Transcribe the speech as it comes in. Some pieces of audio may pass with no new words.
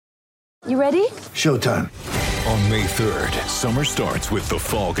You ready? Showtime. On May 3rd, summer starts with The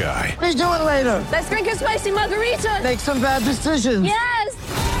Fall Guy. Let's do it later. Let's drink a spicy margarita. Make some bad decisions. Yes!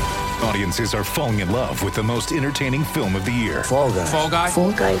 Audiences are falling in love with the most entertaining film of the year. Fall Guy. Fall Guy?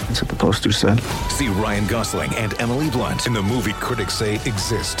 Fall Guy. That's what the poster said. See Ryan Gosling and Emily Blunt in the movie critics say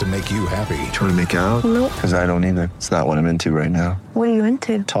exists to make you happy. Trying to make it out? Nope. Because I don't either. It's not what I'm into right now. What are you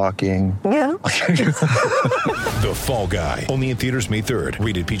into? Talking. Yeah. The Fall Guy. Only in theaters May 3rd.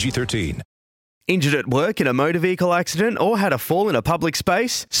 Rated PG-13. Injured at work in a motor vehicle accident or had a fall in a public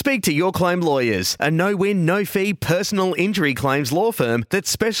space? Speak to Your Claim Lawyers, a no-win, no-fee personal injury claims law firm that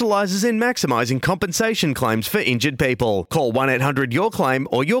specialises in maximising compensation claims for injured people. Call 1-800-YOUR-CLAIM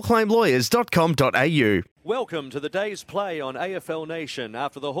or yourclaimlawyers.com.au. Welcome to the day's play on AFL Nation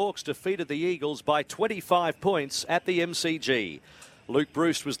after the Hawks defeated the Eagles by 25 points at the MCG. Luke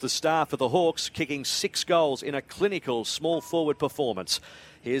Breust was the star for the Hawks, kicking 6 goals in a clinical small forward performance.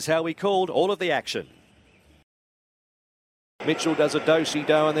 Here's how he called all of the action. Mitchell does a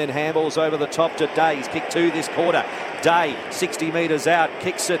do-si-do and then handballs over the top to Day. He's kicked 2 this quarter. Day, 60 metres out,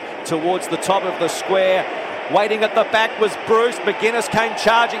 kicks it towards the top of the square. Waiting at the back was Breust. McGuinness came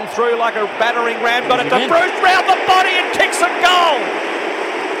charging through like a battering ram. Got it to Breust, round the body and kicks a goal.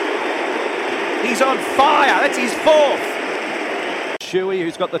 He's on fire. That's his 4th. Shuey,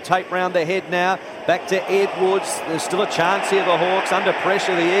 who's got the tape round the head now. Back to Edwards. There's still a chance here. The Hawks under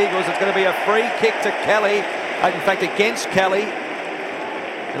pressure. The Eagles. It's going to be a free kick to Kelly. In fact, against Kelly.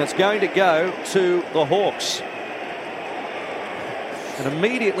 And it's going to go to the Hawks. And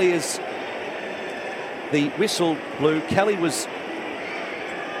immediately as the whistle blew, Kelly was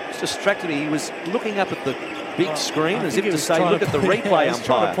distracted. He was looking up at the big screen as if to say, look at the replay umpire.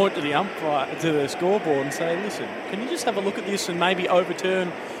 Trying to point to the umpire, to the scoreboard and say, listen, can you just have a look at this and maybe overturn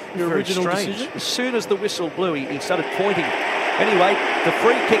your original decision? As soon as the whistle blew, he started pointing. Anyway, the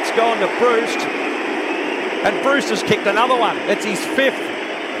free kick's gone to Breust. And Breust has kicked another one. That's his 5th.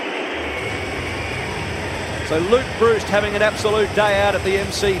 So Luke Breust having an absolute day out at the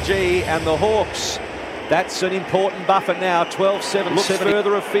MCG, and the Hawks, that's an important buffer now. 12-7. Looks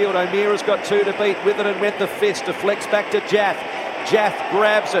further afield. O'Meara's got 2 to beat. With it and went the fist. Deflects back to Jaff. Jaff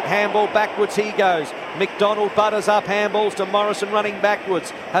grabs it. Handball backwards he goes. McDonald butters up. Handballs to Morrison running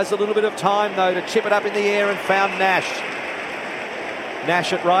backwards. Has a little bit of time though to chip it up in the air and found Nash.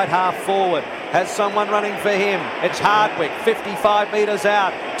 Nash at right half forward. Has someone running for him. It's Hardwick, 55 metres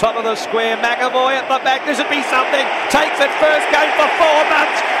out. Top of the square, McAvoy at the back. This would be something. Takes it first game for 4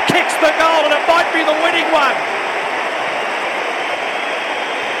 months. Kicks the goal and it might be the winning one.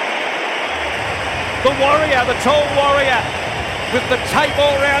 The Warrior, the tall Warrior, with the tape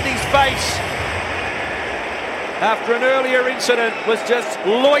all around his face. After an earlier incident, was just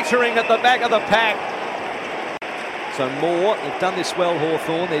loitering at the back of the pack. So Moore, they've done this well,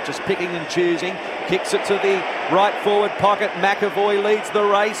 Hawthorn. They're just picking and choosing. Kicks it to the right forward pocket. McAvoy leads the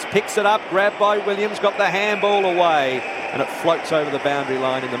race, picks it up, grabbed by Williams, got the handball away, and it floats over the boundary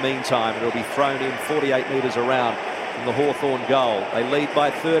line in the meantime. It'll be thrown in 48 metres around from the Hawthorn goal. They lead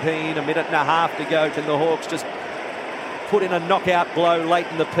by 13, a minute and a half to go. Can the Hawks just put in a knockout blow late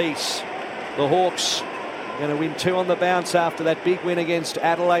in the piece? The Hawks going to win 2 on the bounce after that big win against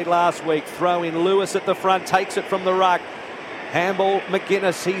Adelaide last week. Throw in Lewis at the front, takes it from the ruck. Handball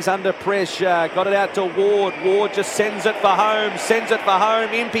McGuinness, he's under pressure. Got it out to Ward. Ward just sends it for home.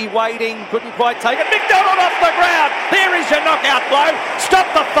 Impey waiting, couldn't quite take it. McDonald off the ground. There is your knockout blow. Stop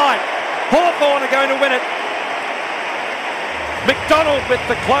the fight. Hawthorn are going to win it. McDonald with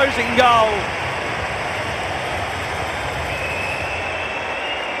the closing goal.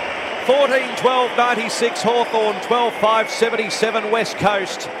 14-12-96 Hawthorn, 12-5-77 West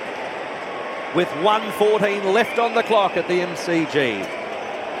Coast, with 1:14 left on the clock at the MCG.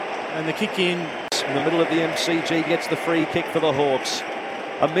 And the kick in the middle of the MCG gets the free kick for the Hawks.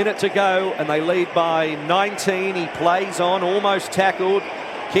 A minute to go and they lead by 19. He plays on, almost tackled.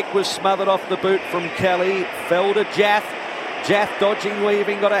 Kick was smothered off the boot from Kelly. Fell to Jaff. Jaff dodging,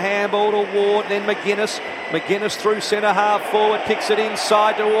 weaving, got a handball to Ward, then McGuinness. McGuinness through centre half forward, kicks it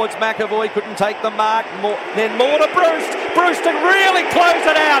inside towards McAvoy, couldn't take the mark. Then more to Breust. Breust to really close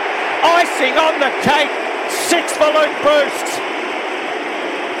it out. Icing on the cake. 6 for Luke Breust.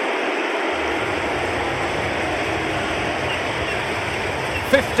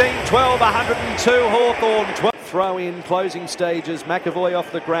 (15-12) 102 Hawthorn. 12. Throw in, closing stages. McAvoy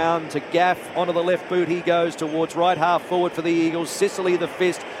off the ground to Gaff. Onto the left boot he goes towards right half forward for the Eagles. Sicily the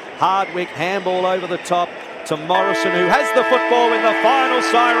fist. Hardwick, handball over the top to Morrison, who has the football when the final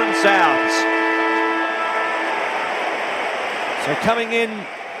siren sounds. So coming in,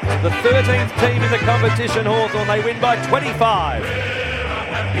 the 13th team in the competition, Hawthorn, they win by 25.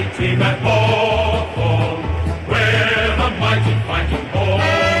 happy team at Hawthorn. We're the mighty fighting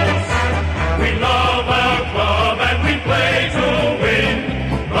Hawks. We love our club and we play to win.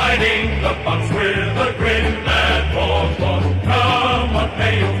 Riding the bumps with a grin at Hawthorn. Come what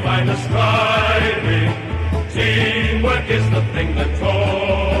may, you'll find us striving. Teamwork is the thing that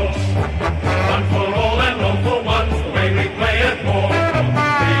talks. One for all and all for once, the way we play at Hawthorn.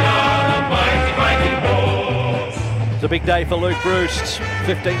 We are the mighty fighting Hawks. It's a big day for Luke Bruce.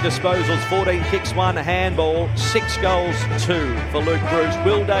 15 disposals, 14 kicks, 1 handball, 6 goals, 2 for Luke Bruce.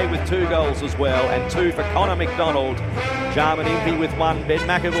 Will Day with 2 goals as well, and 2 for Connor McDonald. Jarman Impey with 1, Ben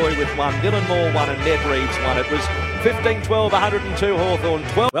McAvoy with 1, Dylan Moore 1 and Ned Reeves 1. It was 15-12, 102 Hawthorn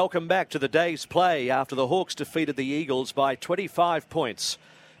 12. Welcome back to the day's play after the Hawks defeated the Eagles by 25 points.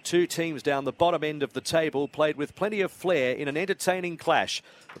 2 teams down the bottom end of the table played with plenty of flair in an entertaining clash,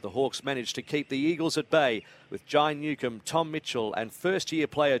 but the Hawks managed to keep the Eagles at bay with Jai Newcomb, Tom Mitchell and first-year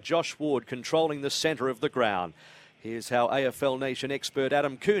player Josh Ward controlling the centre of the ground. Here's how AFL Nation expert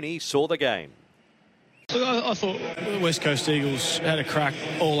Adam Cooney saw the game. Look, I thought the West Coast Eagles had a crack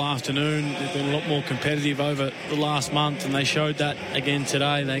all afternoon. They've been a lot more competitive over the last month, and they showed that again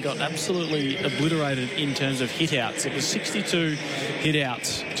today. They got absolutely obliterated in terms of hit-outs. It was 62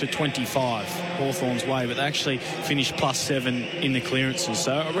 hit-outs to 25 Hawthorn's way, but they actually finished +7 in the clearances.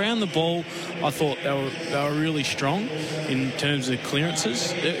 So around the ball, I thought they were really strong in terms of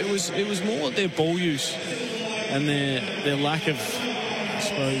clearances. It was more their ball use and their lack of, I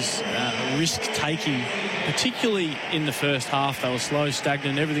suppose, risk-taking, particularly in the first half. They were slow,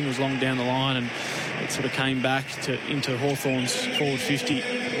 stagnant, everything was long down the line, and it sort of came back into Hawthorn's forward 50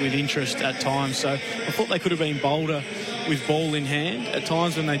 with interest at times. So I thought they could have been bolder with ball in hand. At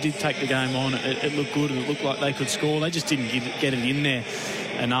times when they did take the game on, it looked good and it looked like they could score. They just didn't get it in there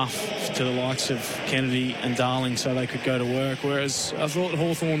enough to the likes of Kennedy and Darling so they could go to work. Whereas I thought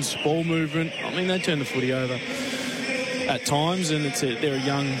Hawthorn's ball movement, I mean, they turned the footy over at times, and they're a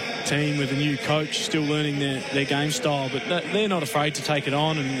young team with a new coach still learning their game style, but they're not afraid to take it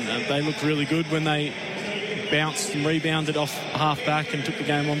on, and they looked really good when they bounced and rebounded off half back and took the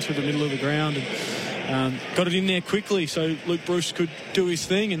game on through the middle of the ground and got it in there quickly so Luke Bruce could do his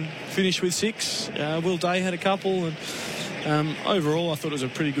thing and finish with 6. Will Day had a couple, and overall I thought it was a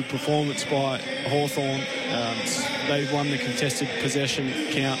pretty good performance by Hawthorn. They won the contested possession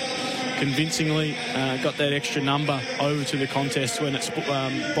count convincingly, got that extra number over to the contest when it's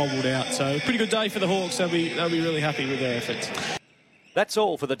bobbled out. So pretty good day for the Hawks. They'll be really happy with their efforts. That's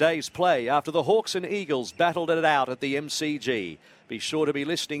all for the day's play after the Hawks and Eagles battled it out at the MCG. Be sure to be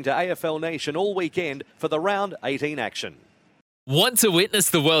listening to AFL Nation all weekend for the round 18 action. Want to witness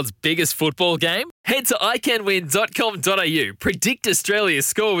the world's biggest football game? Head to iCanWin.com.au, predict Australia's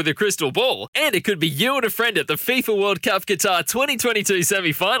score with a crystal ball, and it could be you and a friend at the FIFA World Cup Qatar 2022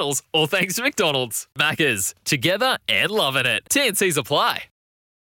 semi-finals, all thanks to McDonald's. Maccas, together and loving it. TNCs apply.